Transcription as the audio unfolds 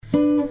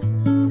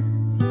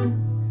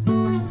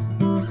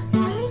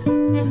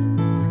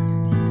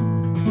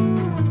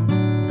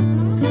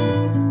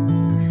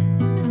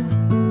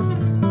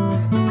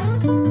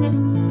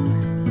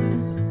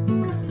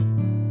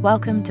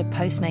Welcome to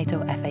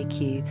Postnatal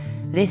FAQ.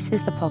 This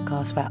is the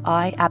podcast where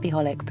I, Abby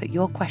Hollick, put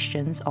your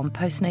questions on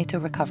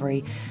postnatal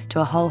recovery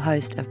to a whole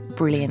host of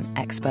brilliant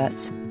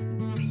experts.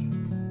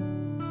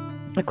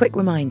 A quick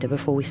reminder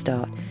before we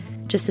start.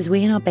 Just as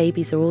we and our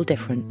babies are all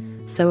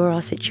different, so are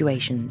our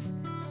situations.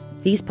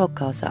 These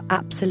podcasts are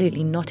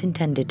absolutely not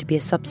intended to be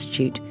a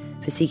substitute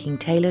for seeking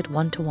tailored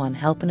one-to-one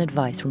help and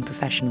advice from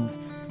professionals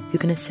who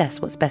can assess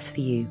what's best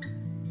for you.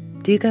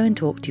 Do go and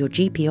talk to your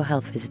GP or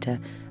health visitor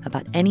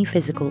about any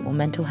physical or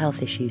mental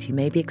health issues you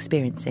may be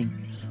experiencing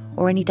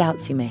or any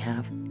doubts you may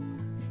have.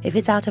 If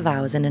it's out of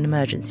hours and an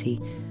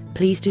emergency,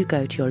 please do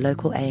go to your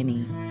local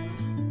A&E.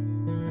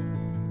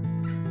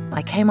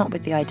 I came up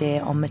with the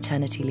idea on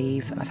maternity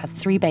leave. I've had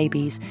 3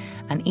 babies,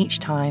 and each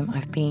time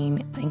I've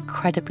been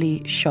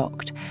incredibly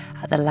shocked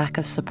at the lack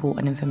of support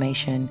and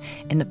information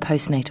in the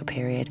postnatal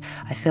period.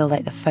 I feel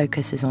like the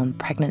focus is on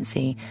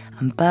pregnancy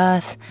and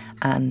birth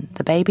and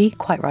the baby,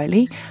 quite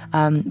rightly,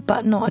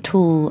 but not at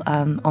all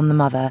on the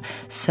mother.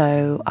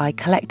 So I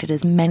collected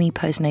as many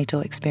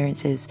postnatal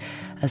experiences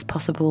as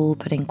possible,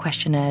 putting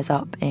questionnaires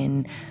up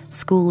in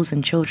schools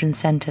and children's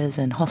centres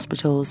and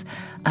hospitals,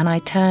 and I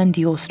turned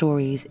your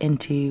stories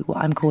into what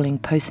I'm calling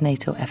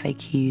postnatal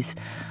FAQs.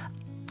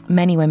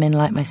 Many women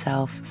like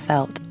myself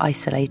felt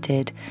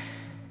isolated,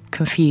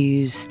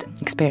 confused,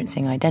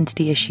 experiencing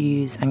identity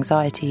issues,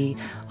 anxiety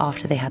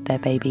after they had their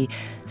baby.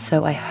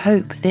 So I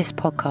hope this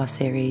podcast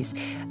series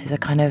is a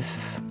kind of,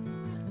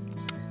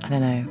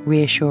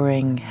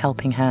 reassuring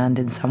helping hand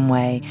in some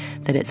way,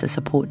 that it's a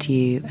support to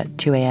you at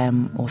 2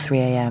 a.m. or 3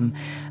 a.m.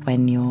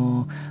 when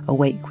you're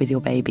awake with your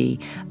baby.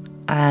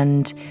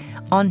 And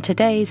on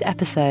today's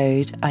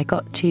episode, I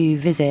got to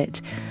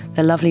visit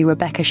the lovely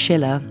Rebecca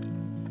Schiller,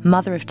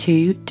 mother of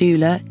 2,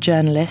 doula,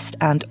 journalist,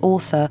 and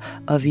author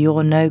of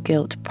Your No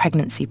Guilt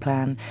Pregnancy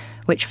Plan,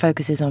 which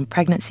focuses on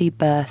pregnancy,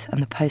 birth,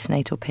 and the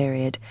postnatal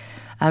period.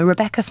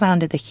 Rebecca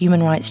founded the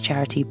human rights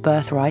charity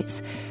Birth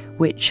Rights,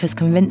 which has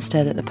convinced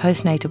her that the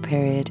postnatal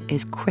period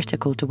is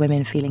critical to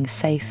women feeling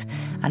safe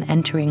and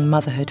entering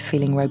motherhood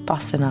feeling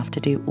robust enough to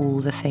do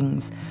all the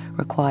things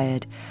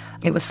required.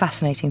 It was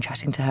fascinating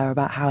chatting to her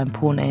about how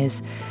important it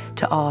is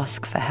to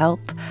ask for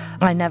help.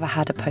 I never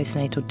had a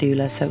postnatal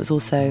doula, so it was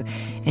also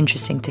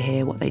interesting to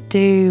hear what they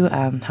do,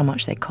 how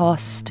much they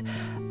cost.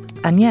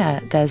 And yeah,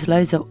 there's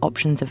loads of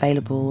options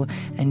available,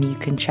 and you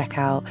can check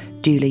out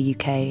Doula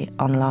UK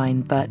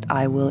online, but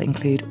I will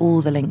include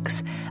all the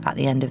links at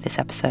the end of this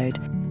episode.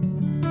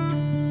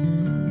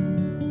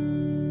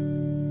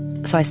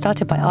 So I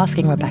started by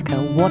asking Rebecca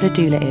what a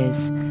doula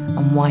is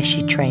and why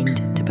she trained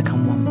to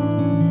become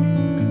one.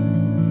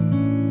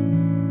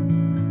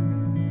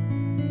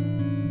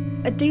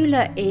 A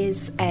doula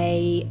is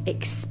a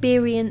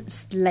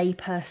experienced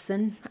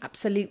layperson,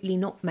 absolutely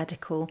not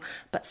medical,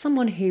 but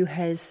someone who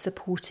has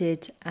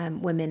supported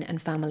women and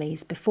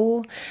families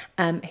before,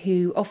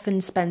 who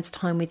often spends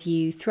time with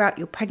you throughout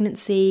your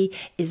pregnancy,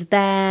 is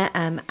there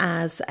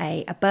as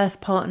a birth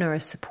partner, a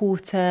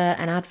supporter,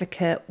 an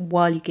advocate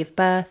while you give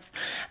birth,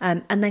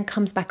 and then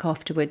comes back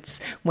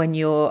afterwards when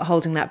you're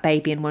holding that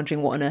baby and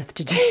wondering what on earth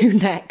to do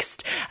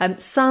next.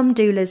 Some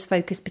doulas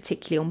focus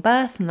particularly on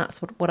birth, and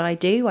that's what I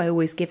do. I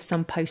always give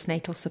some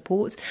postnatal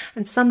support,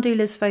 and some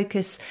doulas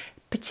focus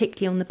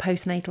particularly on the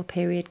postnatal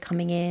period,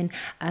 coming in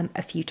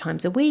a few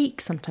times a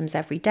week, sometimes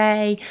every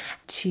day,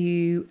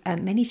 to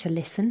many to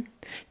listen,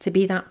 to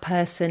be that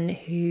person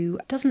who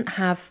doesn't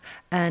have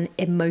an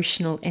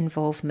emotional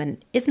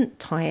involvement, isn't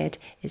tired,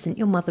 isn't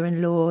your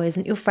mother-in-law,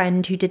 isn't your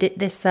friend who did it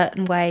this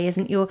certain way,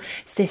 isn't your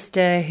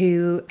sister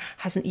who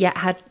hasn't yet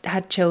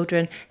had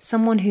children,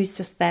 someone who's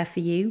just there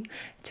for you,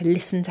 to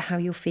listen to how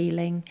you're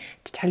feeling,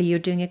 to tell you you're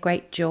doing a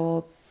great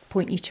job,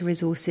 point you to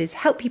resources,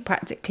 help you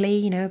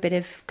practically, a bit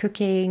of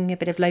cooking, a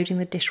bit of loading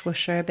the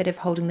dishwasher, a bit of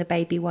holding the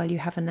baby while you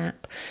have a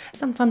nap.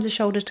 Sometimes a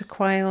shoulder to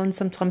cry on,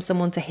 sometimes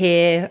someone to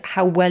hear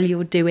how well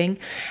you're doing.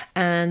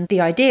 And the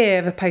idea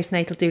of a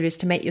postnatal doula is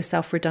to make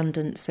yourself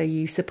redundant. So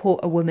you support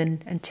a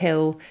woman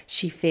until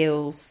she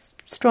feels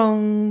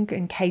strong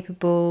and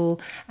capable,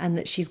 and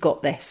that she's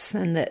got this,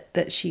 and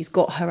that she's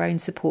got her own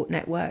support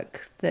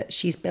network that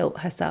she's built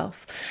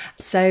herself.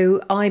 So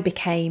I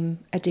became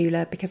a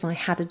doula because I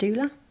had a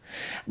doula.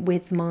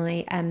 With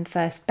my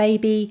first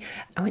baby,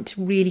 I went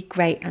to really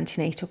great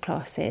antenatal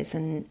classes,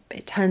 and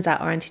it turns out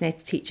our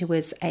antenatal teacher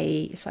was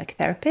a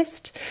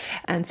psychotherapist,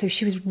 and so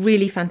she was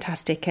really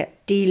fantastic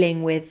at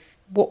dealing with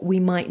what we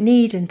might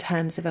need in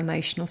terms of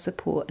emotional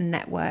support and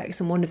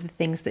networks. And one of the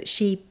things that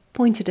she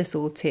pointed us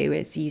all to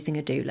is using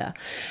a doula,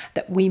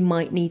 that we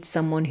might need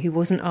someone who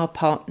wasn't our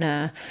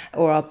partner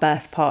or our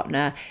birth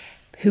partner,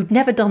 who'd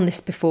never done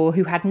this before,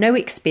 who had no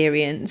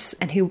experience,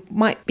 and who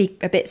might be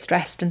a bit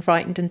stressed and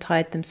frightened and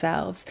tired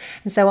themselves.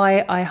 And so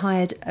I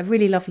hired a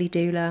really lovely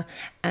doula,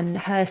 and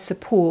her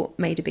support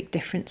made a big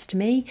difference to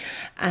me.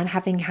 And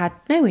having had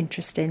no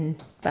interest in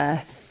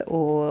birth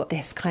or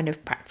this kind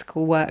of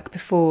practical work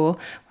before,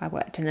 I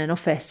worked in an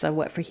office, I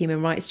worked for a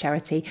human rights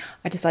charity,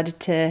 I decided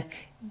to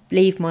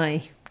leave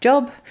my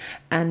job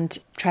and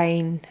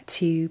train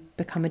to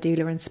become a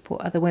doula and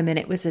support other women.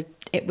 It was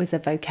a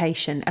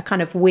vocation, a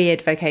kind of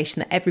weird vocation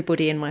that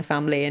everybody in my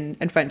family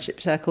and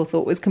friendship circle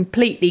thought was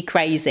completely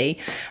crazy.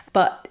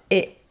 But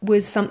it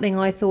was something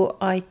I thought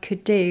I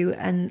could do,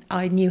 and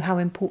I knew how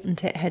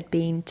important it had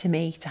been to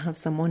me to have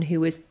someone who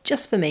was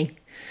just for me,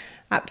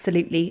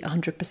 absolutely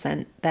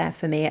 100% there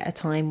for me at a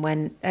time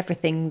when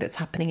everything that's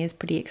happening is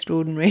pretty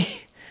extraordinary.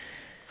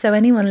 So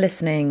anyone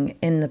listening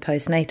in the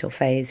postnatal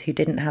phase who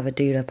didn't have a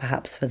doula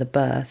perhaps for the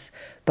birth,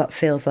 but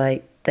feels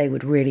like they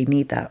would really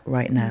need that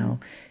right now,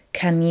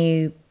 can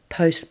you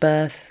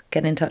post-birth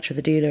get in touch with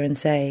a doula and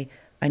say,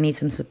 I need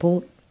some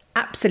support?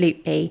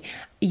 Absolutely.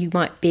 You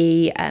might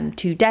be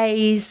 2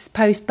 days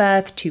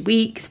post-birth, 2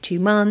 weeks, 2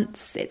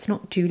 months. It's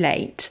not too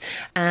late.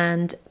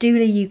 And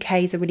Doula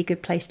UK is a really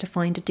good place to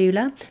find a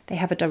doula. They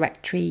have a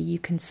directory. You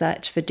can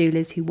search for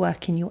doulas who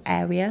work in your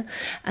area.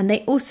 And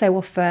they also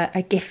offer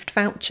a gift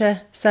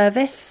voucher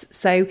service.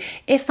 So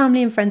if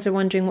family and friends are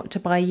wondering what to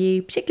buy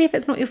you, particularly if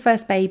it's not your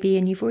first baby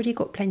and you've already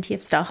got plenty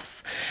of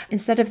stuff,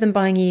 instead of them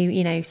buying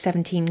you,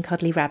 17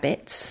 cuddly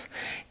rabbits,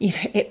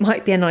 it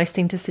might be a nice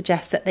thing to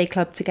suggest that they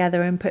club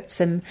together and put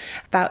some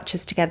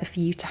vouchers together for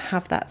you to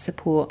have that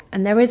support.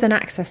 And there is an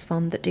access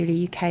fund that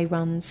Doula UK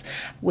runs,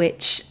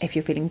 which if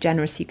you're feeling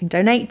generous you can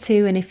donate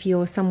to, and if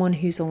you're someone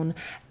who's on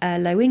a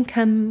low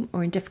income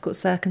or in difficult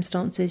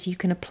circumstances, you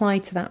can apply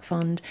to that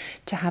fund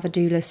to have a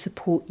doula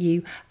support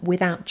you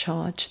without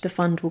charge. The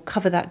fund will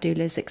cover that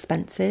doula's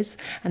expenses,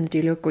 and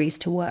the doula agrees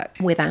to work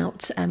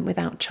without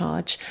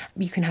charge.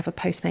 You can have a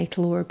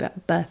postnatal or a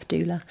birth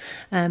doula,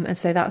 and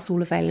so that's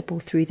all available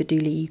through the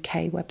Doula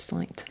UK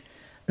website.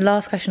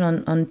 Last question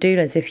on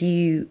doulas. If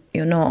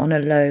you're not on a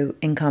low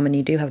income and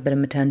you do have a bit of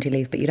maternity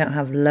leave, but you don't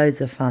have loads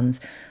of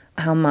funds,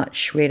 how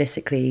much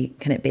realistically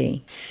can it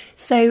be?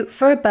 So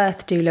for a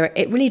birth doula,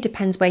 it really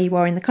depends where you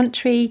are in the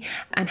country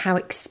and how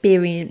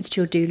experienced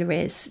your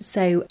doula is.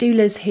 So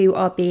doulas who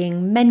are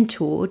being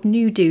mentored,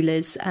 new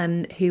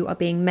doulas who are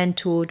being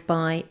mentored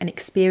by an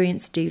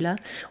experienced doula,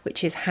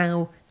 which is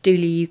how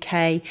Doula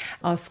UK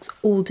asks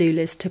all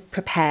doulas to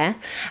prepare,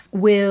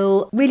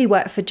 will really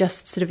work for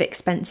just sort of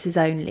expenses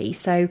only.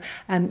 So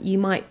you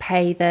might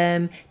pay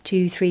them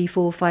 £200, £300,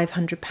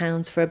 £400,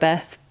 £500 for a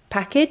birth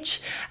package,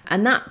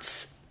 and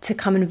that's to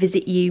come and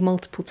visit you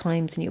multiple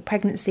times in your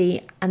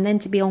pregnancy and then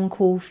to be on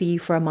call for you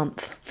for a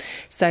month.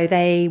 So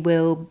they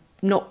will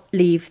not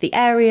leave the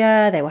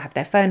area, they will have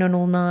their phone on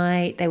all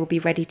night, they will be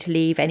ready to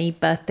leave any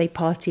birthday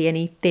party,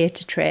 any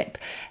theatre trip,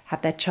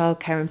 have their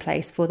childcare in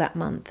place for that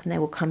month, and they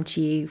will come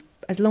to you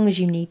as long as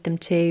you need them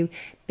to,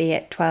 be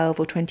it 12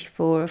 or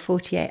 24 or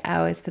 48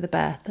 hours for the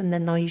birth, and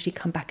then they'll usually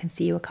come back and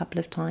see you a couple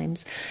of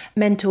times.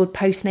 Mentored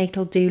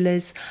postnatal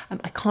doulas,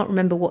 I can't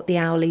remember what the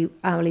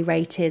hourly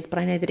rate is, but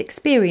I know that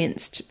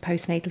experienced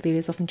postnatal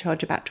doulas often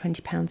charge about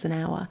 £20 an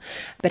hour.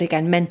 But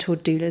again,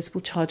 mentored doulas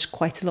will charge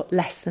quite a lot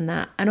less than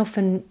that, and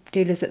often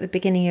doulas at the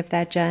beginning of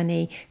their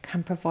journey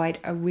can provide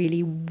a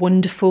really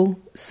wonderful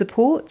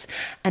support.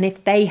 And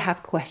if they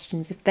have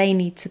questions, if they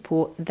need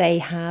support, they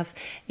have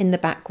in the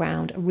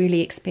background a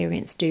really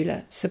experienced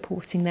doula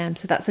supporting them.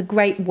 So that's a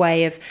great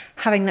way of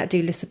having that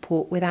doula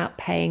support without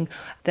paying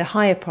the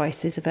higher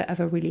prices of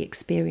a really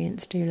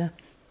experienced doula.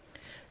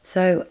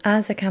 So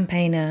as a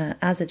campaigner,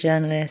 as a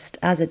journalist,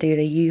 as a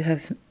doula, you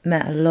have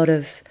met a lot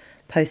of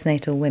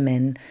postnatal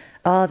women.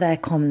 Are there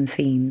common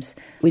themes?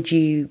 Would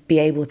you be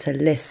able to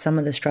list some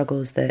of the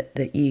struggles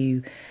that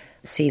you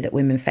see that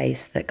women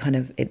face, that kind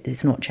of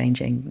it's not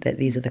changing, that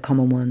these are the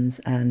common ones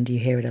and you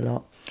hear it a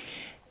lot?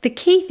 The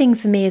key thing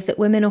for me is that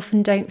women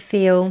often don't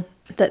feel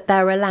that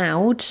they're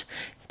allowed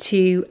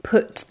to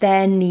put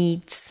their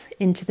needs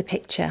into the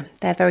picture.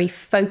 They're very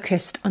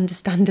focused,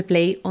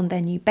 understandably, on their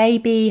new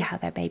baby, how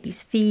their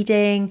baby's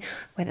feeding,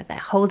 whether they're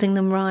holding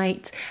them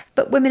right.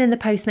 But women in the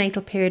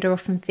postnatal period are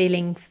often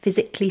feeling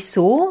physically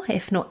sore,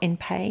 if not in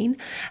pain,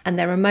 and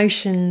their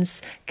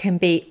emotions can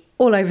be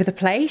all over the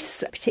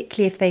place,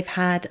 particularly if they've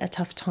had a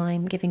tough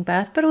time giving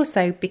birth, but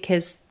also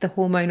because the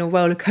hormonal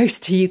roller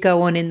coaster you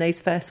go on in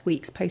those first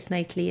weeks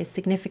postnatally is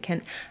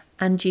significant,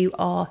 and you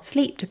are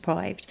sleep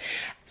deprived.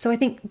 So I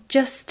think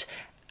just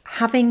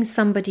having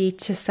somebody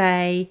to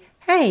say,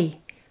 hey,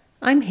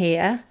 I'm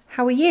here,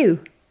 how are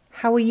you?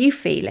 How are you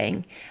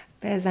feeling?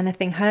 Is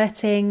anything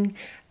hurting?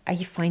 Are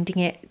you finding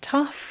it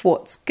tough?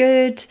 What's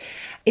good?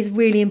 Is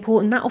really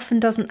important. That often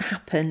doesn't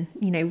happen.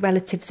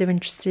 Relatives are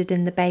interested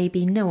in the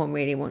baby. No one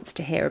really wants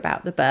to hear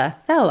about the birth.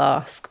 They'll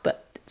ask.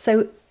 But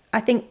so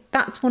I think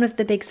that's one of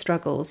the big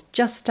struggles,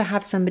 just to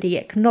have somebody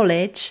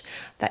acknowledge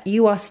that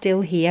you are still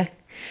here.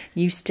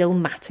 You still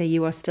matter,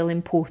 you are still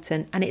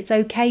important, and it's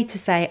okay to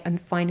say, I'm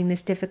finding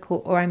this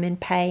difficult, or I'm in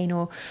pain,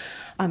 or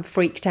I'm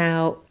freaked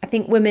out. I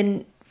think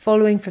women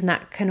following from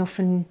that can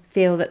often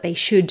feel that they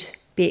should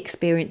be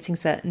experiencing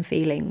certain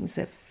feelings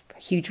of a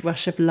huge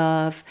rush of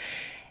love,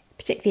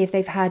 particularly if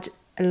they've had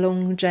a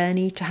long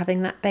journey to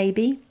having that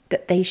baby,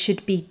 that they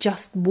should be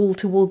just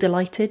wall-to-wall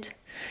delighted.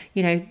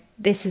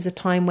 This is a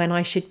time when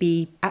I should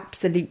be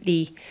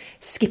absolutely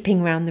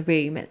skipping around the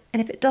room. And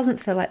if it doesn't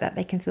feel like that,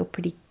 they can feel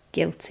pretty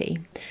guilty.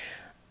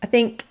 I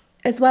think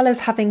as well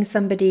as having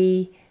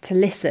somebody to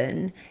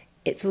listen,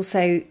 it's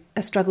also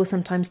a struggle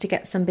sometimes to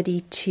get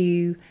somebody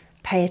to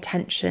pay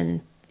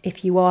attention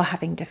if you are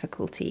having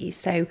difficulties.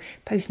 So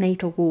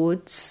postnatal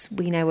wards,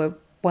 we know, are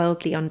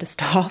wildly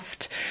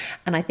understaffed.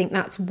 And I think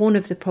that's one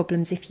of the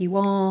problems if you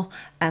are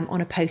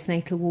on a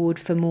postnatal ward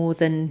for more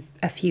than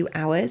a few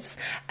hours.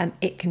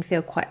 It can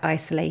feel quite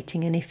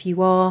isolating. And if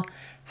you are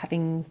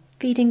having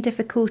feeding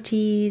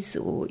difficulties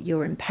or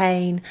you're in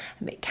pain,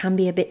 it can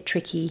be a bit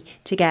tricky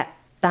to get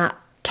that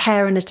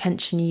care and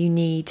attention you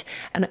need.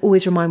 And I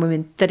always remind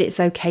women that it's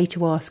okay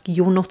to ask.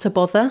 You're not a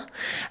bother.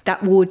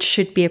 That ward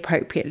should be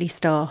appropriately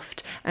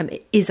staffed.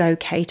 It is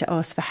okay to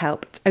ask for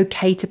help. It's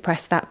okay to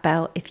press that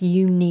bell if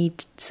you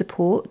need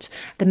support.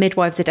 The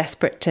midwives are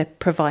desperate to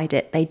provide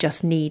it. They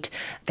just need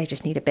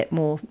a bit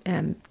more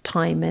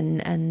time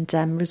and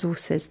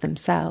resources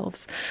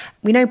themselves.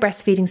 We know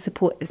breastfeeding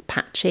support is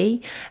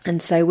patchy, and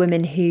so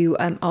women who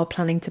are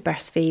planning to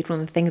breastfeed,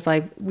 one of the things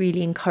I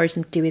really encourage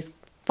them to do is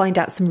find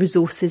out some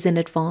resources in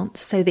advance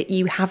so that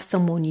you have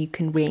someone you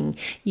can ring.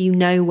 You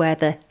know where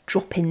the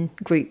drop-in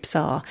groups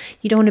are.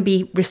 You don't want to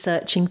be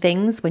researching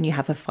things when you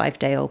have a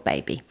 5-day-old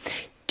baby.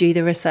 Do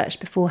the research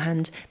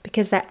beforehand,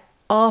 because there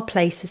are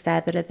places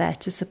there that are there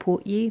to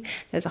support you.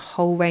 There's a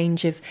whole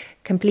range of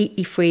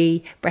completely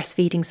free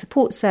breastfeeding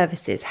support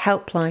services,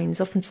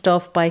 helplines, often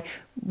staffed by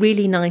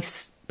really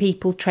nice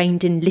people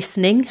trained in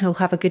listening who'll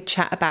have a good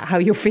chat about how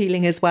you're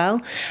feeling as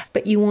well.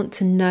 But you want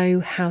to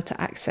know how to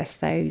access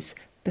those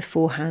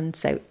beforehand.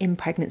 So in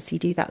pregnancy,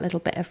 do that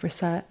little bit of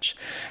research.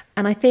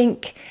 And I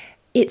think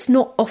it's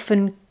not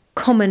often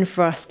common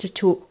for us to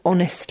talk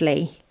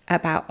honestly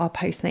about our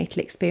postnatal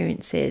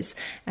experiences.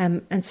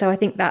 And so I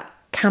think that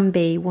can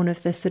be one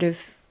of the sort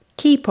of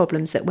key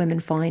problems that women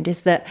find,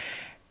 is that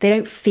they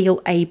don't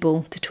feel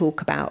able to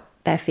talk about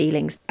their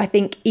feelings. I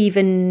think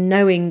even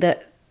knowing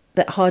that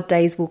hard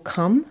days will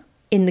come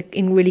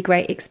in really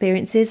great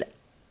experiences,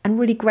 and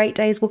really great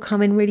days will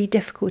come in really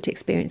difficult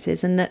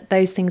experiences, and that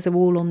those things are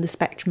all on the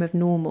spectrum of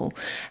normal.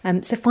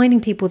 So finding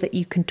people that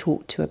you can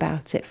talk to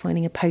about it,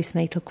 finding a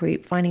postnatal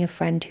group, finding a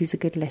friend who's a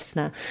good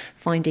listener,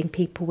 finding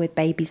people with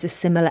babies a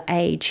similar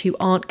age who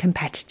aren't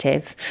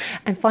competitive,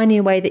 and finding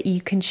a way that you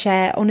can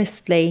share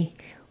honestly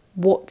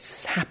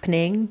what's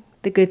happening,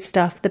 the good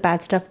stuff, the bad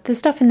stuff, the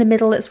stuff in the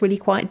middle that's really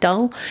quite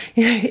dull.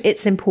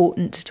 It's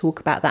important to talk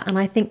about that. And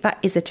I think that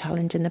is a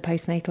challenge in the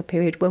postnatal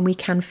period, when we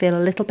can feel a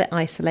little bit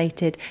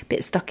isolated, a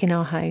bit stuck in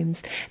our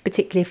homes,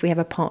 particularly if we have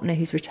a partner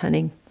who's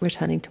returning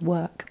to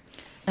work.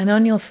 And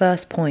on your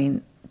first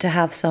point, to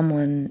have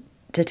someone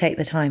to take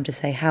the time to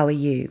say, how are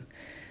you?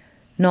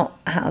 Not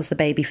how's the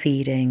baby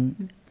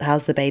feeding?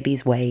 How's the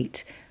baby's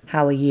weight?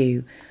 How are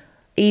you?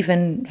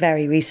 Even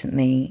very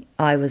recently,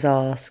 I was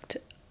asked,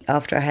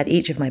 after I had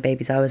each of my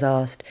babies, I was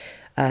asked,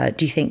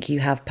 do you think you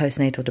have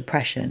postnatal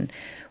depression?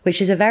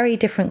 Which is a very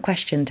different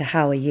question to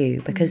how are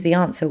you? Because the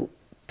answer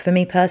for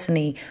me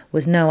personally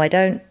was no, I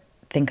don't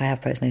think I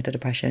have postnatal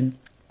depression.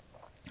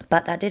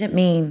 But that didn't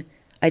mean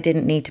I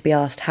didn't need to be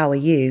asked, how are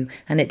you?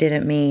 And it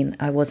didn't mean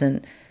I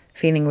wasn't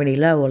feeling really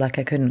low or like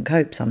I couldn't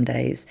cope some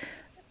days.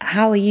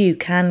 How are you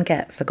can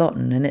get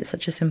forgotten, and it's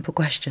such a simple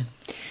question.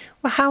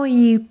 Well, how are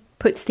you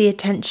puts the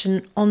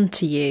attention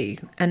onto you.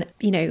 And,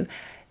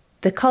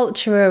 the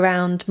culture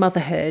around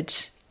motherhood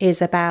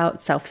is about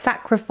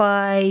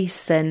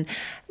self-sacrifice, and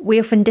we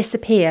often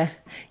disappear.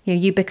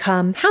 You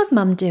become, how's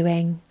mum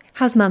doing?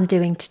 How's mum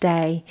doing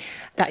today?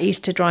 That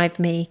used to drive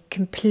me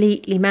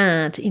completely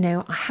mad.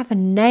 I have a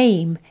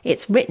name.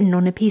 It's written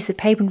on a piece of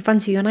paper in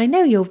front of you, and I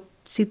know you're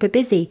super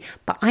busy,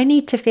 but I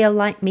need to feel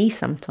like me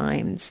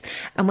sometimes.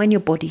 And when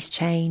your body's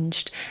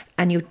changed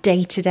and your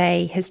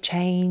day-to-day has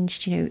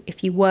changed,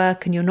 if you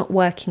work and you're not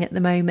working at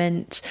the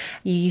moment,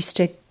 you used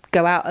to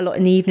go out a lot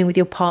in the evening with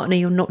your partner,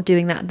 you're not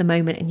doing that at the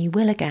moment, and you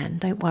will again,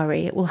 don't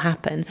worry, it will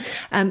happen.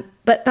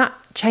 But that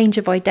change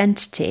of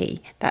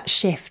identity, that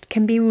shift,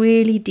 can be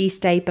really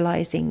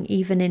destabilising,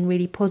 even in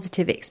really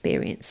positive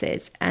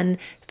experiences. And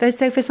for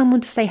someone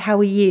to say, how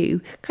are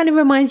you, kind of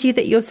reminds you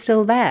that you're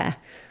still there.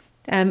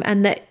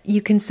 And that you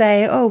can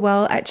say, oh,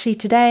 well, actually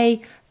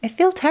today, I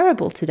feel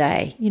terrible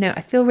today.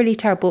 I feel really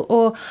terrible.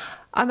 Or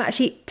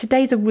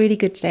today's a really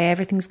good day,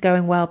 everything's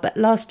going well. But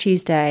last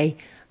Tuesday,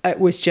 it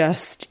was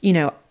just,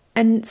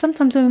 and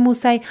sometimes women will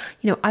say,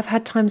 I've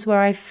had times where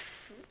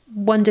I've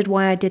wondered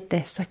why I did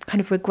this. I've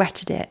kind of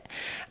regretted it,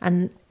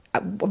 and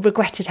I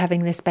regretted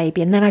having this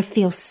baby. And then I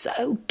feel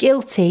so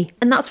guilty.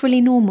 And that's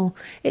really normal.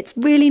 It's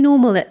really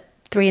normal at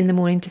 3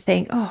 a.m. to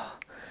think, oh,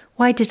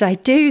 why did I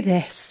do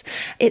this?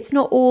 It's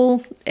not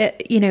all,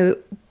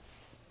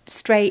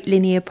 straight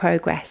linear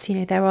progress.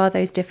 There are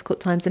those difficult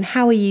times. And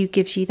how are you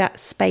gives you that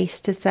space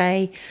to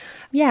say,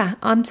 yeah,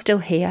 I'm still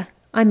here.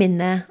 I'm in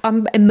there.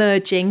 I'm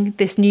emerging.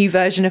 This new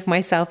version of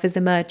myself is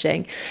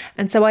emerging.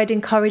 And so I'd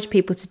encourage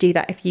people to do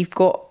that. If you've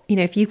got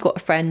a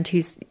friend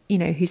who's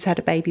had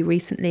a baby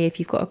recently, if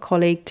you've got a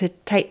colleague, to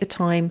take the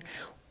time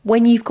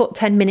when you've got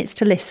 10 minutes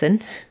to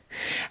listen,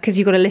 because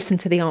you've got to listen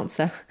to the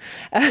answer.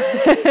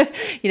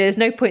 There's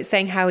no point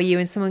saying, how are you?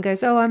 And someone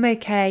goes, oh, I'm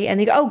okay. And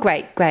they go, oh,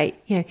 great.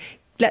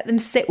 let them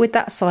sit with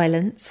that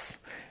silence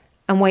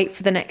and wait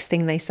for the next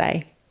thing they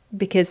say.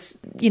 Because,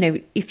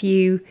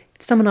 if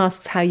someone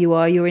asks how you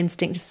are, your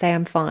instinct is to say,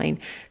 I'm fine.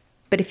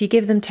 But if you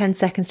give them 10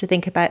 seconds to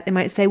think about it, they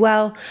might say,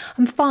 well,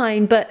 I'm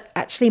fine, but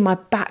actually my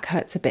back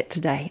hurts a bit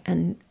today.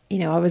 And,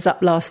 I was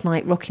up last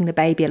night rocking the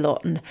baby a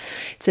lot, and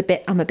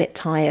I'm a bit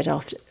tired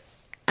after.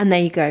 And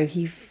there you go.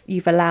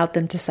 You've allowed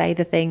them to say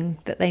the thing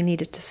that they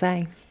needed to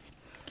say.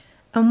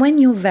 And when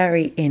you're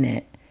very in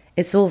it,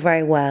 it's all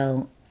very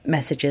well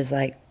messages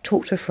like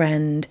talk to a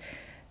friend,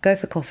 go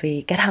for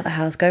coffee, get out of the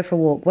house, go for a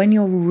walk. When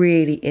you're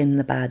really in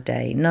the bad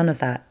day, none of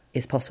that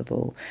is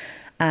possible.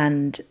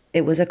 And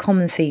it was a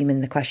common theme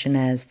in the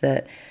questionnaires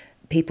that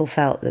people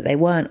felt that they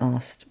weren't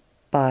asked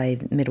by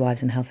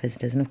midwives and health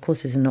visitors. And of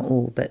course, this is not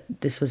all, but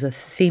this was a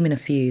theme in a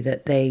few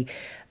that they,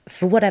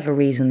 for whatever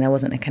reason, there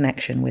wasn't a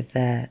connection with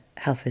their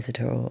health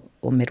visitor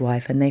or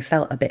midwife, and they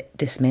felt a bit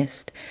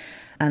dismissed.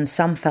 And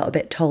some felt a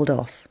bit told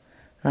off.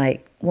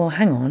 Like, well,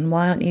 hang on,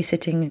 why aren't you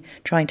sitting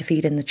trying to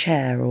feed in the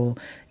chair? Or,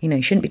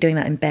 you shouldn't be doing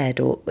that in bed.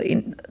 Or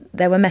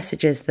there were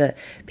messages that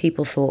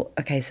people thought,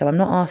 okay, so I'm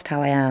not asked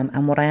how I am,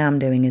 and what I am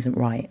doing isn't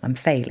right. I'm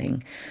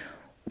failing.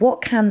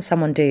 What can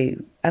someone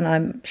do? And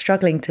I'm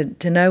struggling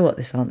to know what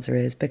this answer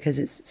is, because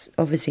it's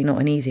obviously not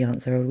an easy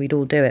answer, or we'd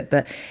all do it.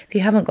 But if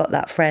you haven't got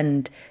that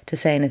friend to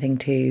say anything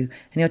to, and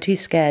you're too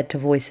scared to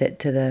voice it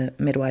to the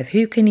midwife,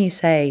 who can you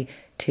say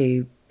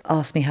to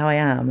ask me how I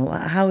am? Or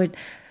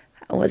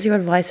what's your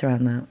advice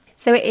around that?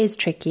 So it is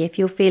tricky if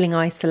you're feeling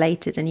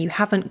isolated and you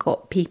haven't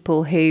got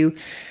people who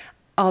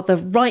are the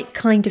right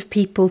kind of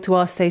people to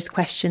ask those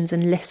questions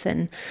and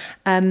listen.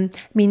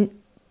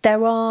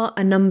 There are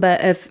a number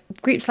of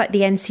groups like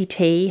the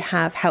NCT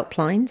have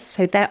helplines.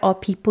 So there are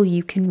people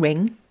you can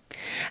ring.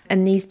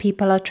 And these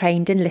people are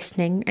trained in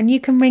listening. And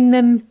you can ring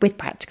them with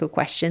practical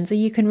questions, or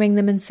you can ring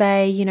them and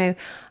say,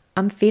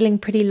 I'm feeling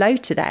pretty low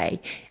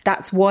today.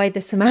 That's why the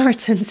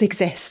Samaritans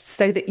exist,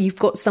 so that you've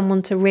got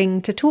someone to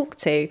ring to talk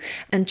to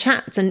and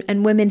chat.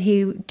 And women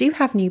who do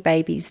have new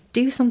babies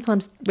do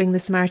sometimes ring the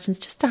Samaritans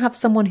just to have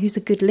someone who's a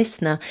good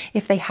listener,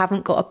 if they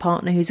haven't got a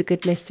partner who's a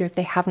good listener, if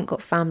they haven't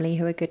got family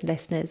who are good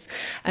listeners.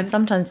 And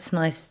sometimes it's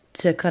nice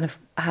to kind of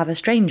have a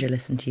stranger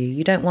listen to you.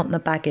 You don't want the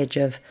baggage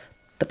of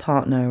the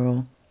partner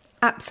or...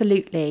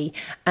 Absolutely.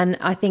 And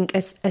I think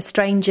a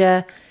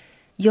stranger...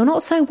 You're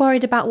not so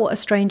worried about what a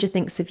stranger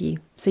thinks of you.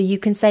 So you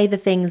can say the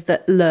things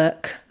that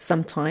lurk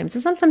sometimes.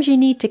 And sometimes you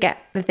need to get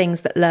the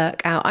things that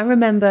lurk out. I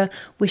remember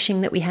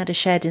wishing that we had a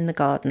shed in the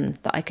garden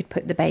that I could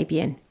put the baby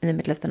in the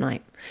middle of the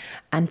night,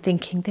 and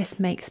thinking, this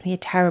makes me a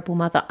terrible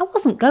mother. I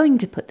wasn't going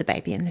to put the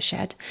baby in the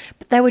shed,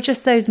 but there were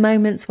just those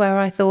moments where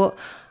I thought,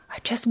 I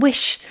just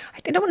wish,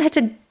 I don't want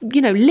her to,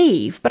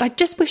 leave, but I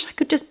just wish I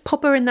could just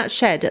pop her in that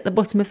shed at the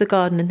bottom of the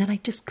garden, and then I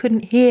just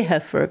couldn't hear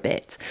her for a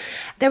bit.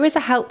 There is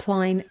a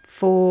helpline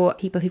for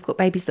people who've got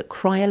babies that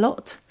cry a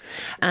lot.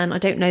 And I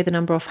don't know the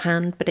number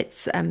offhand, but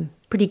it's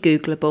pretty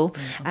Googleable.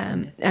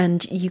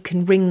 And you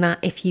can ring that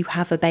if you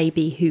have a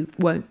baby who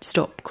won't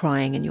stop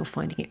crying and you're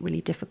finding it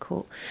really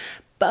difficult.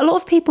 But a lot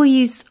of people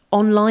use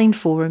online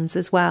forums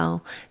as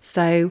well.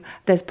 So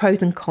there's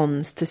pros and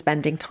cons to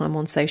spending time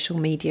on social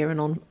media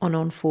and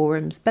on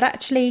forums. But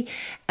actually,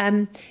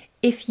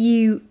 if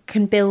you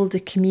can build a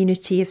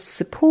community of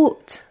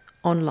support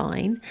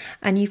online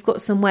and you've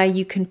got somewhere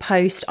you can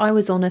post. I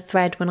was on a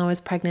thread when I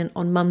was pregnant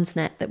on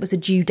Mumsnet that was a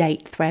due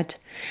date thread.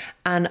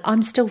 And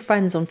I'm still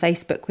friends on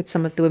Facebook with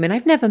some of the women.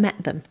 I've never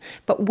met them,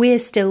 but we're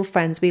still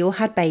friends. We all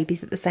had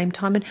babies at the same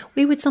time. And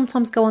we would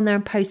sometimes go on there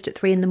and post at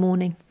 3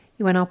 a.m.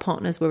 when our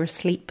partners were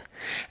asleep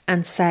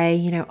and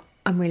say,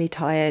 I'm really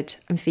tired,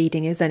 I'm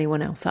feeding, is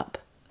anyone else up?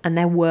 And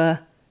there were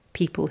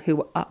people who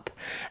were up.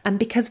 And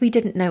because we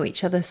didn't know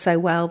each other so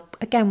well,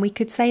 again, we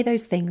could say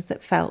those things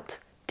that felt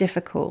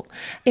difficult.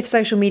 If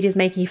social media is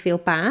making you feel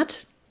bad,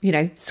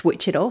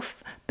 switch it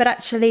off. But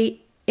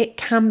actually, it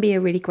can be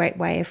a really great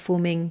way of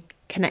forming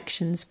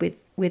connections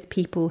with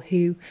people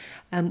who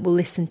will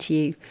listen to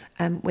you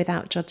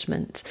without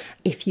judgment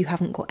if you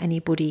haven't got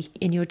anybody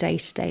in your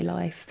day-to-day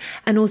life.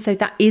 And also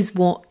that is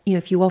what,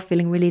 if you are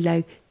feeling really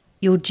low,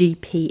 your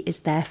GP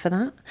is there for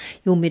that.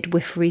 Your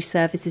midwifery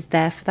service is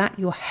there for that.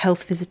 Your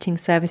health visiting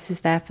service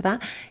is there for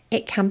that.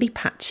 It can be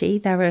patchy.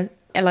 There are,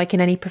 like in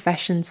any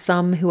profession,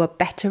 some who are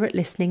better at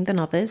listening than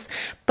others.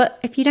 But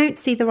if you don't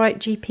see the right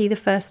GP the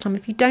first time,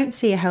 if you don't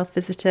see a health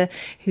visitor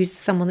who's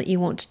someone that you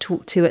want to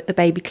talk to at the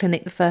baby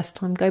clinic the first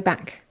time, go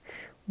back.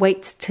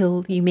 Wait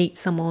till you meet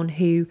someone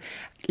who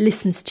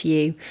listens to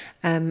you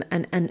and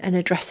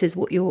addresses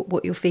what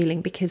you're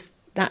feeling, because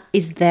that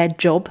is their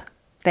job.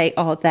 They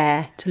are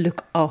there to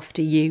look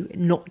after you,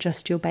 not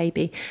just your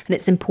baby. And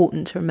it's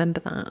important to remember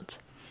that.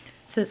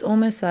 So it's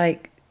almost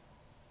like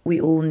we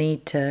all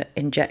need to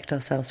inject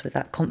ourselves with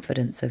that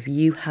confidence of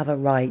you have a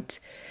right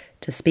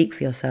to speak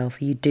for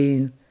yourself. You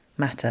do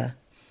matter.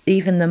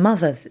 Even the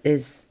mother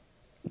is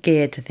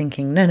geared to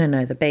thinking,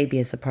 no, the baby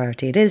is the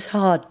priority. It is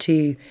hard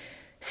to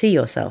see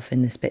yourself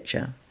in this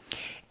picture.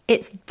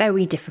 It's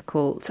very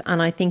difficult.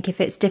 And I think if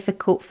it's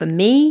difficult for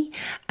me,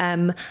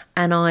 and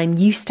I'm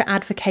used to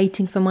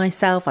advocating for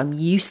myself, I'm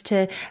used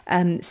to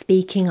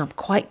speaking, I'm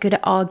quite good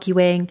at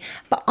arguing,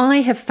 but I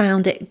have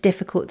found it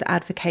difficult to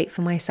advocate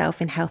for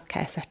myself in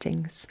healthcare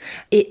settings.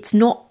 It's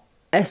not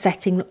a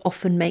setting that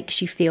often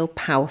makes you feel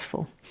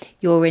powerful.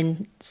 You're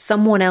in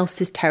someone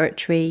else's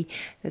territory.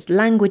 There's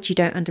language you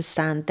don't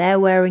understand. They're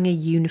wearing a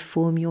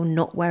uniform. You're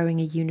not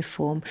wearing a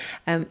uniform.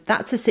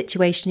 That's a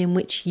situation in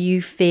which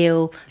you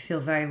feel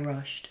very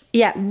rushed.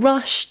 Yeah,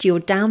 rushed. You're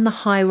down the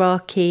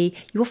hierarchy.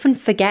 You often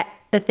forget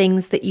the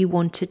things that you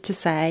wanted to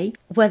say.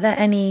 Were there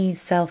any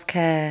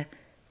self-care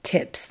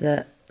tips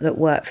that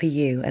work for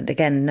you? And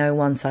again, no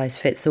one size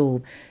fits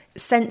all.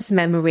 Sense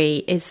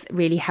memory is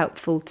really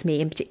helpful to me,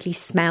 and particularly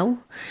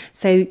smell.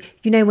 So,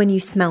 when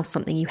you smell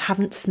something you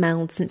haven't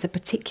smelled since a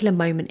particular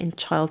moment in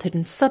childhood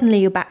and suddenly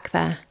you're back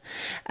there.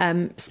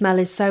 Smell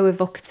is so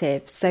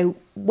evocative. So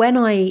when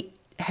I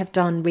have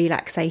done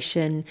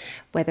relaxation,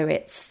 whether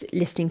it's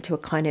listening to a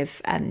kind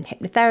of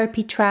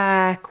hypnotherapy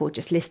track or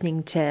just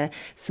listening to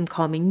some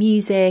calming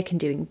music and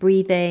doing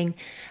breathing,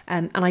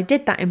 and I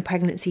did that in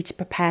pregnancy to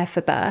prepare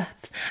for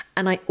birth,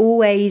 and I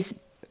always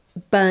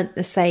burnt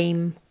the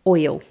same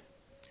oil,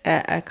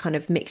 a kind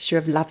of mixture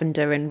of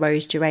lavender and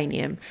rose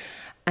geranium.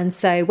 And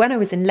so when I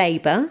was in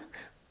labour,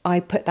 I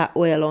put that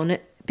oil on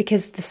it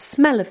because the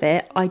smell of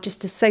it, I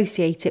just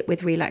associate it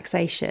with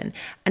relaxation,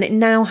 and it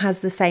now has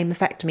the same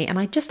effect on me. And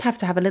I just have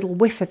to have a little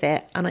whiff of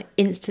it and I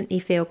instantly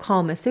feel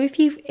calmer. So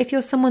if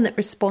you're someone that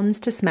responds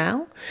to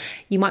smell,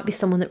 you might be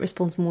someone that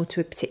responds more to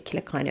a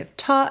particular kind of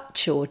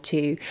touch or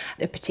to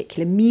a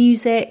particular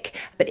music.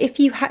 But if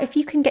you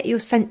can get your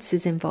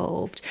senses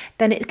involved,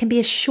 then it can be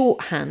a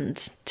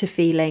shorthand to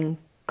feeling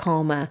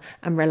calmer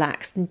and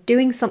relaxed, and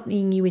doing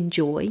something you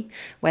enjoy,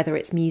 whether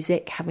it's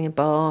music, having a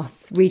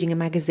bath, reading a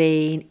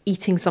magazine,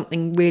 eating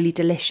something really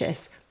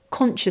delicious,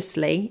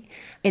 consciously,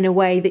 in a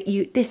way that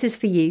this is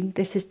for you,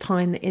 this is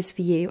time that is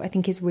for you, I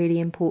think is really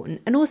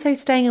important. And also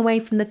staying away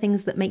from the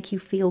things that make you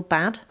feel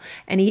bad.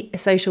 Any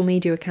social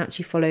media accounts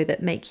you follow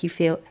that make you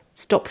feel,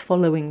 stop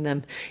following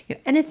them.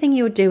 Anything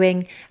you're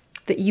doing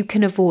that you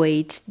can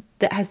avoid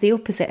that has the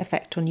opposite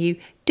effect on you,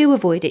 do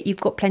avoid it. You've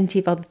got plenty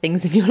of other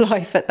things in your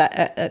life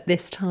at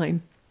this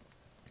time.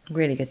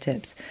 Really good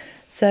tips.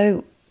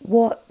 So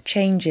what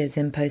changes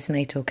in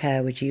postnatal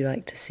care would you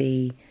like to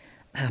see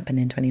happen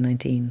in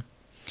 2019?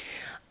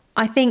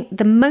 I think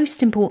the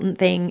most important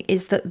thing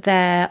is that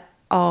there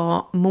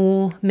are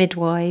more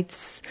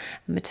midwives,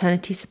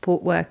 maternity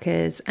support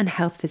workers and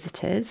health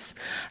visitors.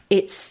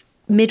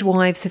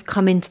 Midwives have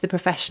come into the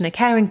profession, a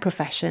caring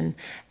profession.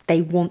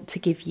 They want to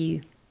give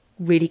you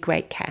really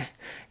great care.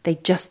 They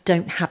just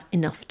don't have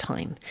enough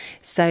time.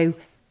 So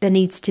there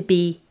needs to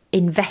be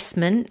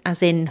investment,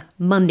 as in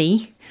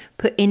money,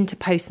 put into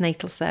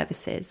postnatal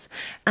services.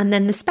 And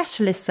then the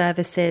specialist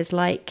services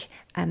like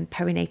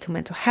perinatal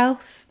mental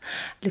health,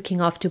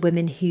 looking after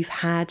women who've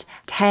had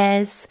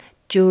tears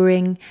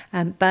during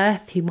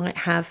birth, who might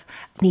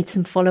need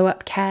some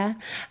follow-up care,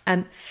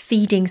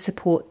 feeding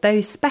support.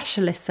 Those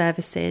specialist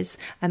services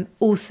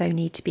also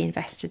need to be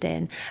invested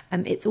in.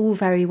 It's all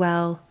very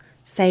well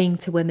saying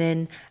to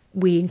women,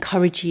 we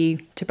encourage you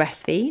to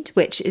breastfeed,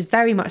 which is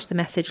very much the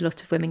message a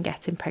lot of women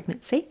get in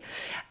pregnancy.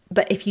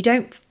 But if you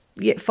don't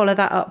follow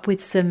that up with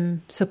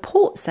some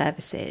support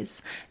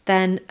services,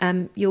 then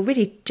you're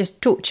really just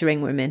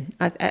torturing women.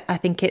 I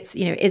think it's,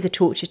 it is a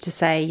torture to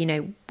say,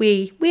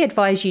 we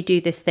advise you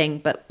do this thing,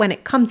 but when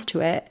it comes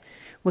to it,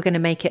 we're going to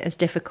make it as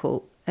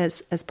difficult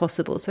as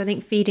possible. So I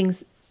think feeding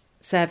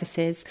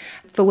services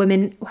for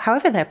women,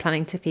 however they're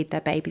planning to feed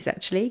their babies,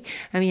 actually.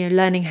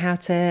 Learning how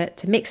to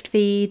mixed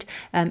feed,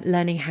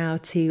 learning how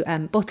to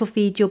bottle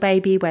feed your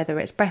baby, whether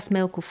it's breast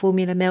milk or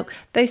formula milk,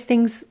 those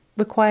things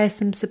require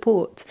some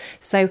support.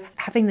 So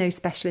having those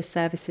specialist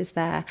services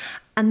there.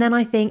 And then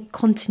I think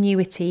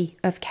continuity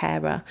of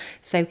carer.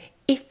 So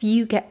if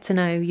you get to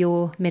know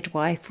your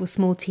midwife or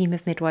small team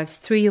of midwives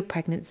through your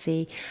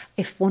pregnancy,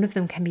 if one of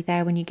them can be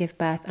there when you give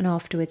birth and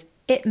afterwards,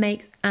 it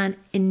makes an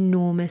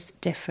enormous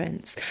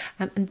difference.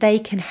 And they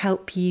can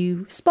help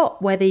you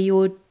spot whether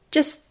you're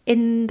just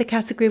in the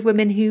category of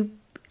women who,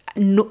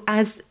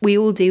 as we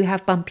all do,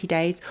 have bumpy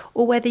days,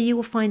 or whether you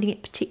are finding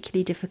it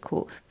particularly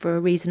difficult for a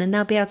reason. And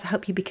they'll be able to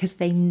help you because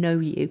they know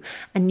you,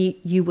 and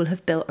you will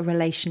have built a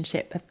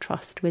relationship of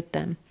trust with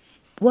them.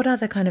 What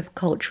other kind of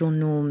cultural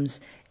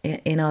norms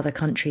in other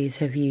countries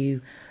have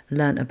you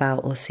learnt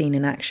about or seen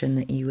in action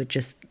that you would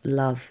just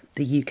love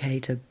the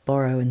UK to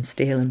borrow and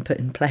steal and put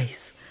in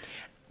place?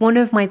 One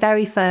of my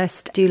very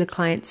first doula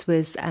clients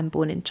was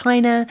born in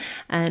China,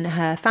 and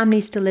her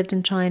family still lived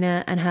in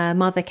China, and her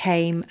mother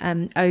came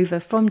over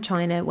from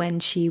China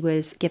when she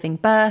was giving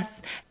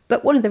birth.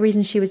 But one of the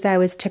reasons she was there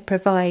was to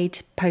provide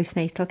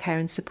postnatal care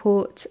and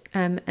support.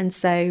 And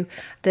so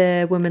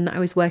the woman that I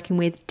was working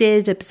with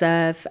did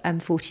observe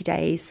 40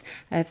 days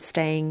of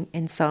staying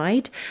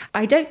inside.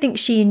 I don't think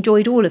she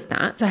enjoyed all of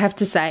that, I have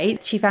to say.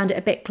 She found it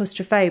a bit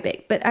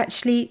claustrophobic. But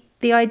actually,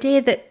 the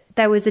idea that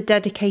there was a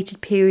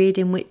dedicated period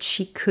in which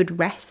she could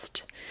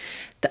rest,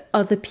 that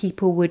other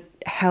people would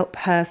help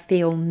her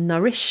feel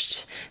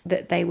nourished,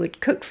 that they would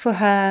cook for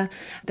her,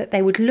 that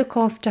they would look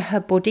after her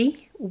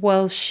body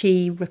while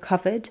she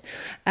recovered,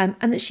 and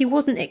that she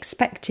wasn't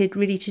expected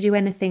really to do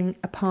anything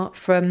apart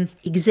from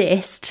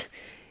exist,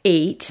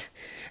 eat,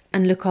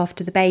 and look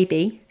after the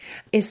baby,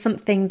 is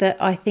something that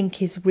I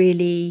think is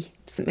really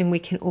something we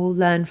can all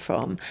learn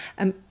from.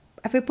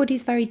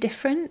 Everybody's very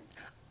different.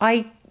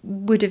 I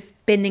would have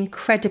been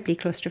incredibly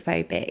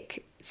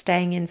claustrophobic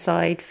staying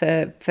inside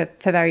for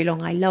very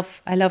long. I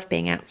love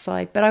being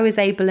outside, but I was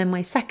able in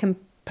my second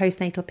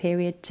postnatal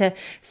period to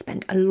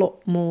spend a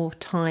lot more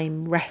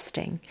time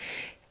resting,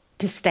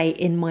 to stay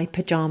in my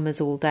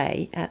pyjamas all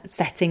day,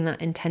 setting that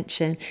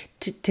intention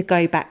to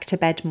go back to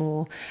bed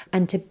more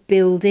and to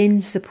build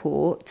in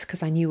support,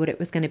 because I knew what it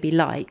was going to be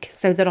like,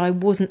 so that I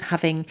wasn't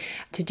having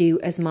to do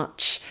as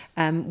much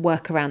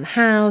work around the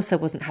house. I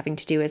wasn't having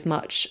to do as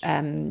much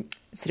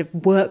sort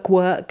of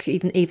work,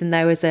 even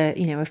though as a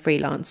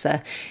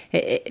freelancer,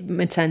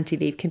 maternity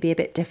leave can be a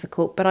bit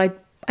difficult. But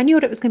I knew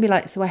what it was going to be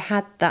like, so I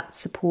had that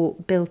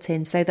support built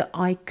in so that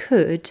I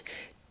could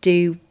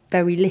do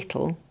very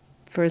little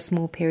for a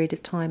small period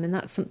of time. And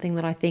that's something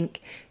that I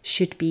think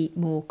should be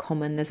more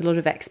common. There's a lot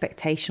of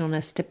expectation on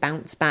us to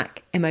bounce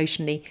back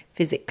emotionally,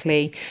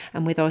 physically,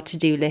 and with our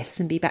to-do lists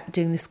and be back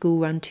doing the school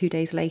run 2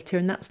 days later.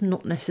 And that's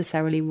not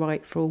necessarily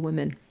right for all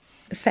women.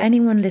 For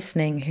anyone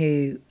listening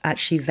who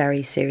actually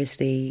very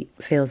seriously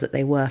feels that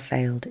they were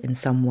failed in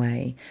some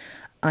way,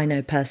 I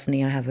know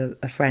personally I have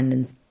a friend,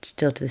 and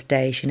still to this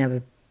day she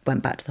never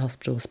went back to the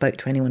hospital, spoke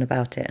to anyone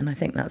about it. And I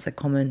think that's a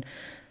common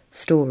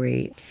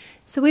story.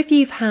 So if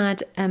you've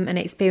had an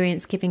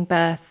experience giving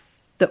birth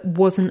that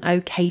wasn't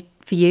okay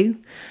for you,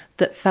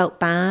 that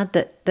felt bad,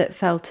 that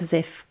felt as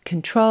if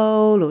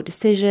control or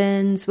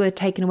decisions were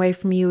taken away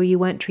from you, or you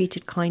weren't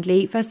treated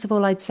kindly, first of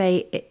all, I'd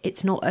say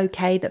it's not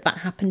okay that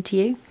happened to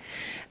you.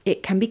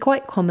 It can be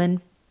quite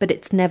common, but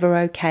it's never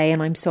okay,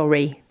 and I'm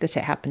sorry that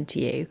it happened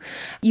to you.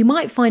 You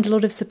might find a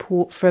lot of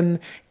support from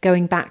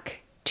going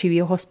back to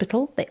your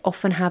hospital. They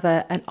often have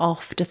an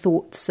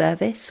afterthought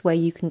service where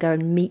you can go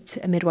and meet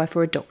a midwife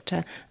or a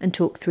doctor and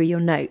talk through your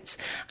notes.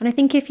 And I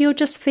think if you're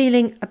just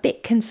feeling a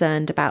bit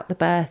concerned about the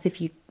birth,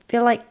 if you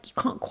feel like you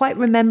can't quite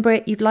remember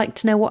it, you'd like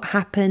to know what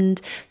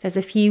happened, there's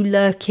a few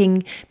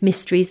lurking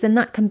mysteries, then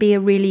that can be a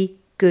really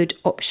good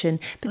option.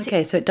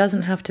 Okay, so it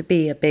doesn't have to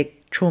be a big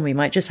trauma. You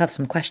might just have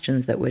some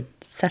questions that would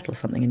settle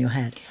something in your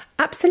head.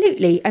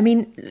 Absolutely. I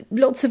mean,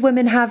 lots of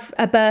women have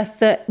a birth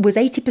that was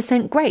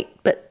 80% great,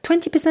 but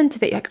 20%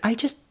 of it, I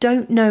just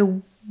don't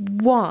know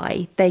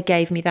why they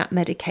gave me that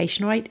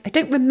medication, or I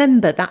don't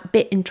remember that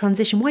bit in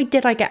transition. Why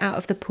did I get out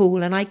of the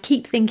pool? And I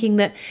keep thinking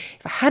that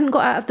if I hadn't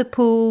got out of the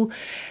pool,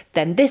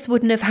 then this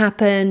wouldn't have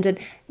happened. And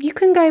you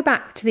can go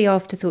back to the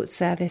afterthought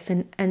service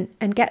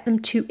and get them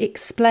to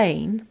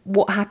explain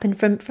what happened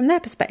from their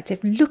perspective.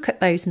 Look at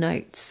those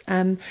notes.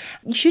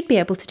 You should be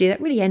able to do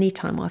that really any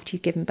time after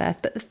you've given birth,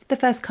 but the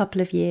first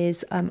couple of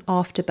years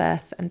after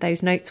birth, and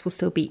those notes will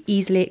still be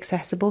easily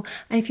accessible.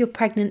 And if you're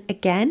pregnant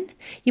again,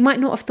 you might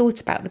not have thought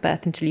about the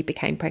birth until you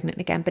became pregnant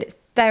again, but it's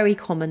very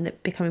common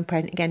that becoming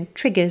pregnant again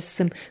triggers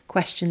some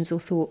questions or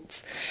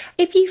thoughts.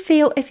 If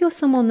you're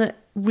someone that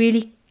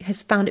really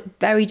has found it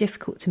very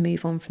difficult to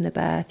move on from the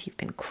birth, you've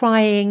been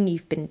crying,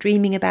 you've been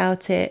dreaming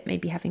about it,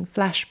 maybe having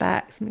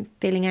flashbacks and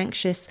feeling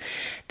anxious,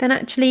 then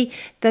actually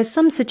there's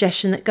some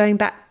suggestion that going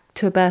back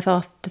to a birth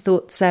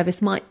afterthought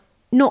service might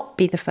not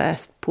be the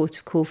first port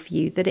of call for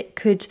you, that it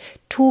could,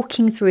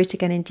 talking through it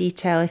again in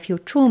detail, if you're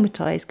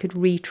traumatised, could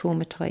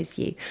re-traumatise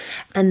you.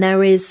 And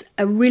there is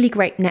a really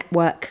great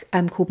network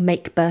called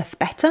Make Birth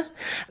Better,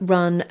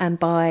 run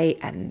by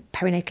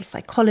perinatal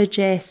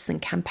psychologists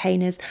and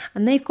campaigners,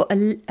 and they've got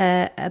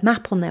a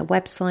map on their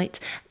website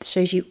that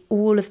shows you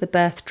all of the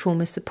birth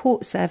trauma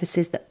support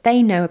services that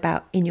they know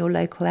about in your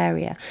local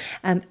area.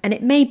 And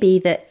it may be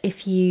that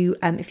if you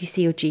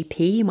see your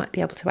GP, you might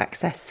be able to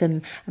access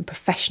some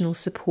professional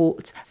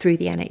support through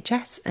the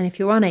NHS. And if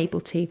you're unable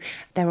to,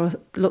 there are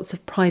lots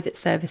of private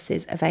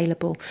services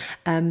available,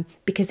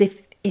 because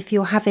if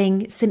you're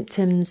having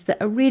symptoms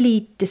that are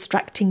really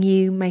distracting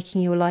you,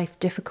 making your life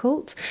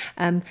difficult,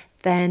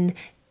 then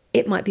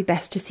it might be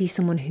best to see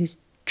someone who's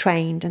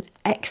trained and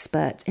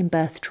expert in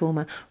birth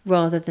trauma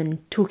rather than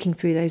talking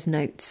through those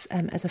notes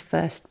as a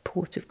first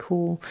port of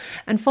call.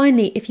 And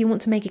finally, if you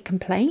want to make a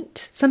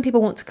complaint, some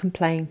people want to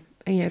complain.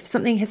 If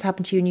something has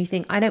happened to you and you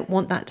think, I don't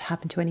want that to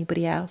happen to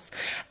anybody else,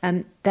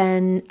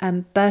 then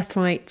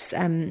Birthrights,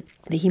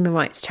 the human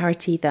rights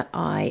charity that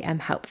I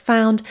helped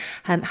found,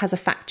 has a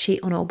fact sheet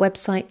on our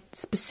website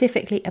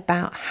specifically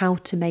about how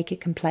to make a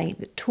complaint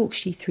that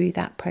talks you through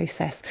that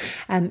process.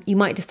 You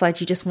might decide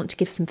you just want to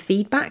give some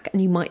feedback,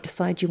 and you might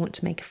decide you want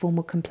to make a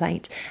formal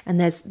complaint. And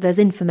there's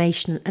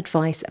information and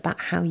advice about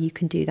how you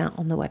can do that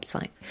on the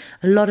website.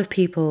 A lot of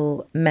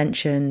people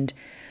mentioned,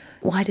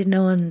 why did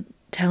no one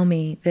tell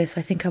me this?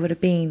 I think I would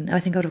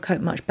have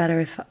coped much better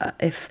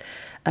if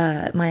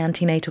my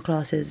antenatal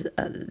classes,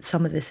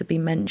 some of this had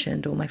been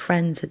mentioned, or my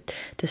friends had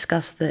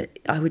discussed that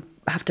I would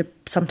have to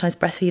sometimes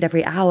breastfeed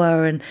every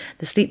hour and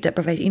the sleep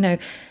deprivation.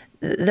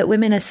 that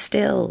women are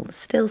still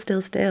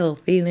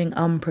feeling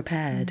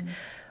unprepared.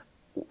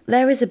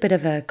 There is a bit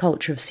of a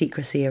culture of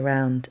secrecy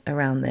around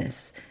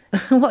this.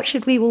 What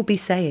should we all be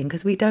saying?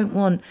 Because we don't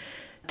want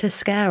to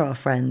scare our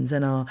friends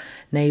and our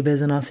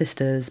neighbours and our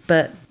sisters,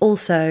 but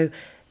also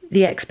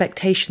the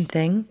expectation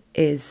thing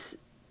is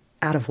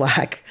out of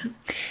whack.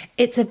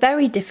 It's a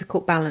very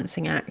difficult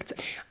balancing act.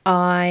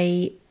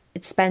 I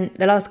spent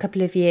the last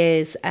couple of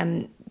years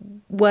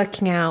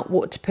working out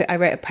what to put. I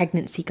wrote a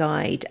pregnancy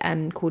guide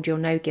called Your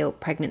No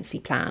Guilt Pregnancy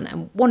Plan.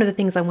 And one of the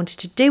things I wanted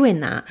to do in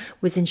that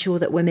was ensure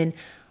that women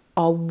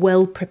are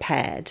well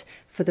prepared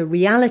for the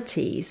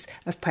realities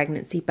of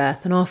pregnancy,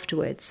 birth and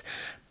afterwards.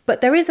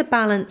 But there is a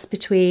balance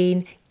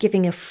between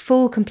giving a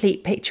full,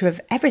 complete picture of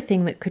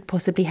everything that could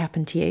possibly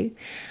happen to you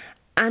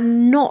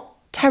and not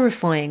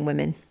terrifying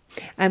women.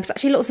 So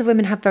actually lots of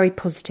women have very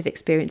positive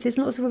experiences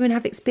and lots of women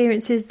have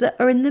experiences that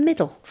are in the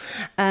middle.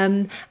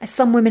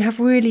 Some women have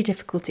really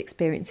difficult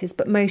experiences,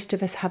 but most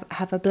of us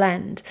have a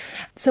blend.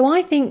 So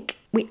I think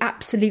we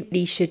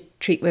absolutely should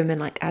treat women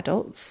like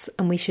adults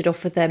and we should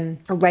offer them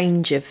a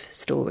range of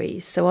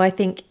stories. So I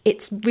think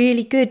it's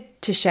really good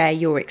to share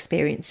your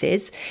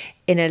experiences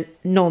in a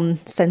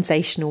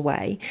non-sensational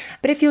way.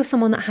 But if you're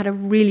someone that had a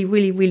really,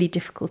 really, really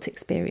difficult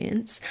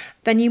experience,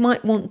 then you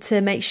might want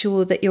to make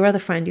sure that your other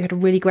friend who had a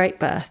really great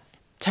birth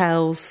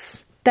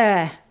tells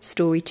their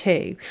story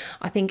too.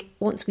 I think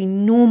once we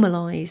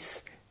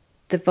normalise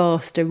the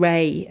vast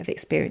array of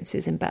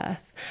experiences in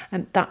birth,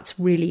 that's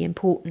really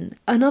important.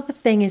 Another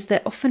thing is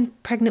that often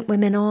pregnant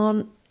women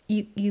aren't,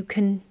 you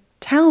can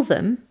tell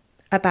them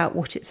about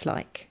what it's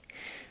like,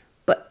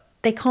 but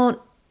they can't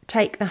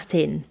take that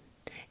in.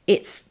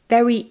 It's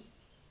very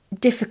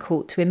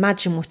difficult to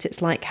imagine what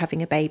it's like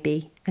having a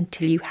baby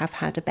until you have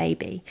had a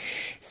baby.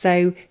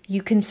 So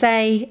you can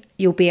say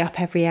you'll be up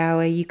every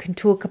hour, you can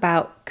talk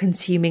about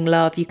consuming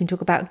love, you can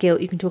talk about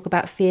guilt, you can talk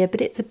about fear,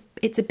 but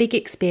it's a big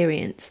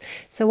experience.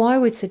 So I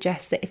would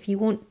suggest that if you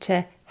want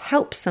to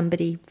help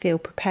somebody feel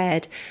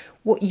prepared,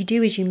 what you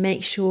do is you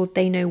make sure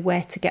they know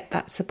where to get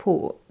that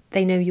support.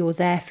 They know you're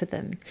there for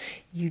them.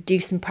 You do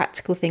some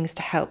practical things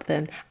to help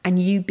them,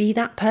 and you be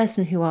that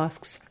person who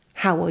asks,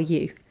 "How are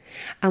you?"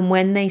 And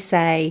when they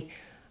say,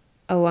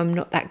 "Oh, I'm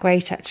not that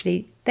great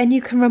actually," then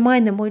you can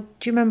remind them, "Well,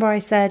 do you remember I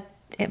said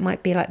it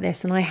might be like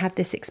this and I had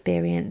this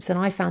experience and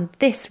I found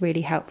this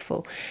really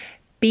helpful?"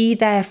 Be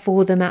there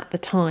for them at the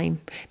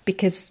time,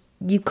 because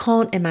you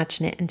can't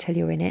imagine it until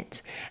you're in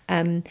it.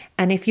 And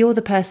if you're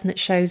the person that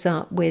shows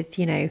up with,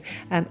 a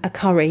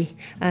curry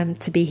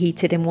to be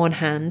heated in one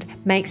hand,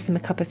 makes them a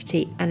cup of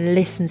tea and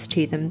listens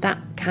to them, that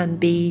can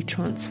be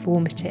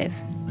transformative.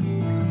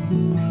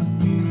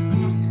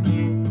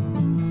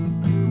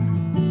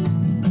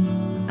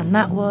 And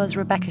that was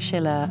Rebecca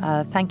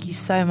Schiller. Thank you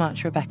so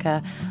much,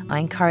 Rebecca. I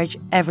encourage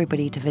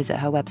everybody to visit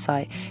her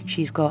website.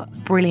 She's got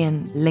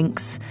brilliant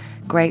links,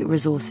 great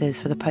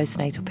resources for the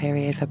postnatal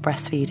period, for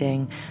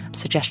breastfeeding,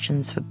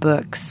 suggestions for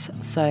books.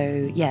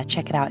 So yeah,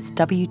 check it out. It's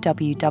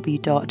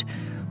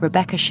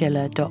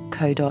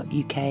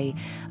www.rebeccaschiller.co.uk,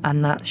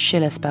 and that's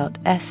Schiller spelled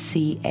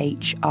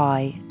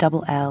SCHILLER.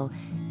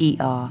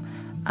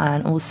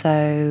 And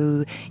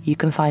also you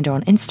can find her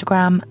on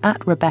Instagram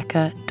at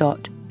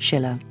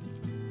rebecca.schiller.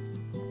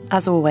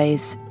 As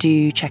always,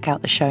 do check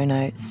out the show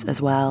notes as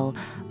well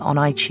on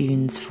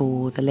iTunes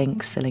for the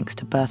links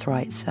to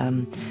Birthrights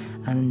and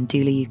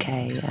Doula UK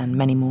and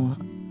many more.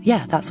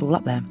 Yeah, that's all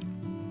up there.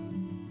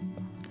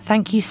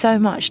 Thank you so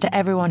much to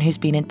everyone who's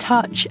been in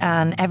touch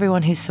and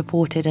everyone who's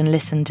supported and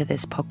listened to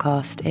this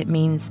podcast. It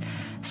means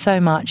so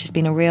much. It's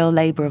been a real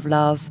labour of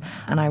love,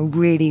 and I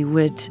really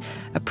would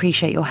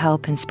appreciate your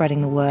help in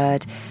spreading the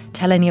word.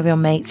 Tell any of your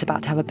mates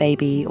about to have a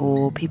baby,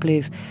 or people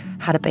who've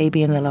had a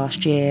baby in the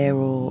last year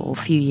or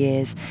few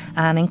years,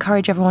 and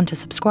encourage everyone to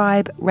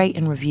subscribe, rate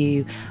and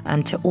review.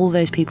 And to all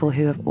those people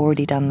who have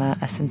already done that,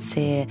 a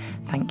sincere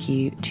thank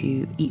you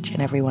to each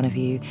and every one of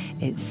you.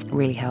 It's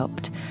really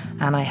helped.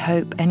 And I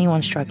hope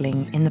anyone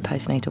struggling in the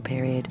postnatal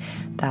period,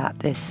 that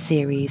this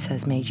series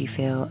has made you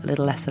feel a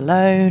little less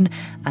alone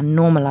and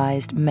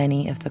normalised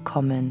many of the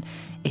common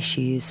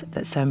issues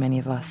that so many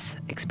of us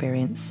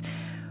experience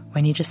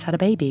when you just had a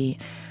baby.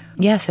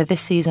 Yeah, so this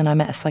season I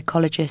met a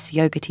psychologist,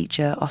 yoga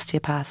teacher,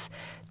 osteopath,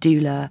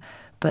 doula,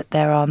 but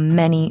there are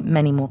many,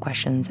 many more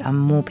questions and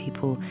more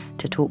people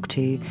to talk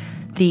to.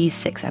 These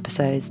 6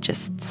 episodes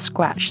just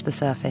scratch the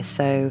surface,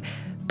 so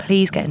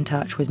please get in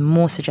touch with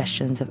more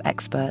suggestions of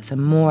experts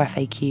and more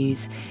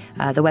FAQs.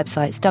 The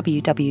website's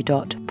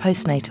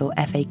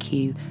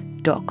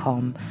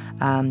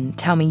www.postnatalfaq.com.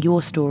 Tell me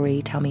your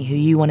story, tell me who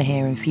you want to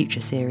hear in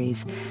future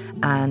series,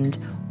 and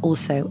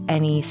also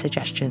any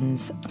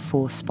suggestions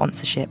for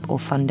sponsorship or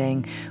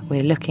funding.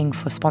 We're looking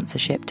for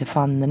sponsorship to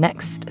fund the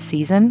next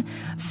season,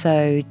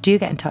 so do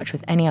get in touch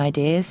with any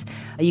ideas.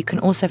 You can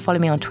also follow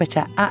me on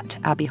Twitter at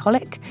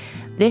AbbyHolic.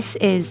 This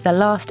is the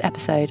last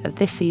episode of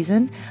this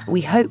season. We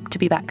hope to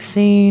be back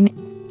soon.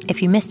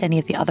 If you missed any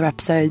of the other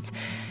episodes,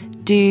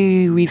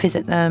 do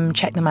revisit them,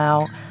 check them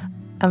out.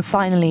 And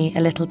finally,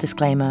 a little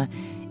disclaimer.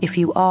 If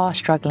you are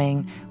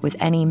struggling with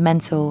any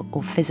mental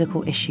or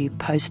physical issue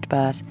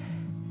post-birth,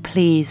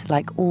 please,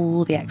 like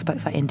all the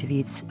experts I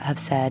interviewed have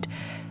said,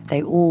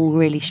 they all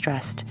really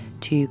stressed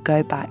to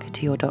go back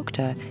to your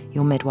doctor,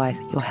 your midwife,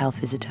 your health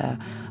visitor,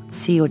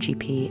 see your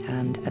GP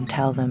and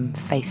tell them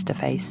face to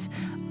face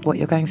what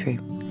you're going through.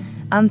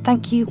 And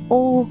thank you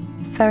all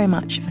very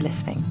much for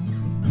listening.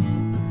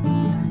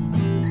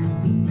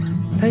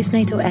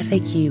 Postnatal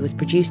FAQ was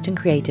produced and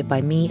created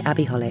by me,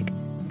 Abby Hollick,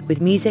 with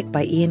music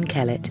by Ian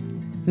Kellett,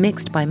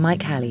 mixed by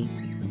Mike Halley,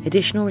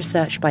 additional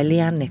research by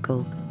Leanne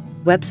Nichol,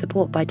 web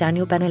support by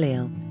Daniel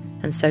Benalil,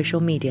 and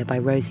social media by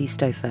Rosie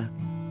Stouffer.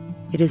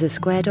 It is a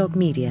Square Dog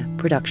Media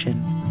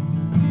production.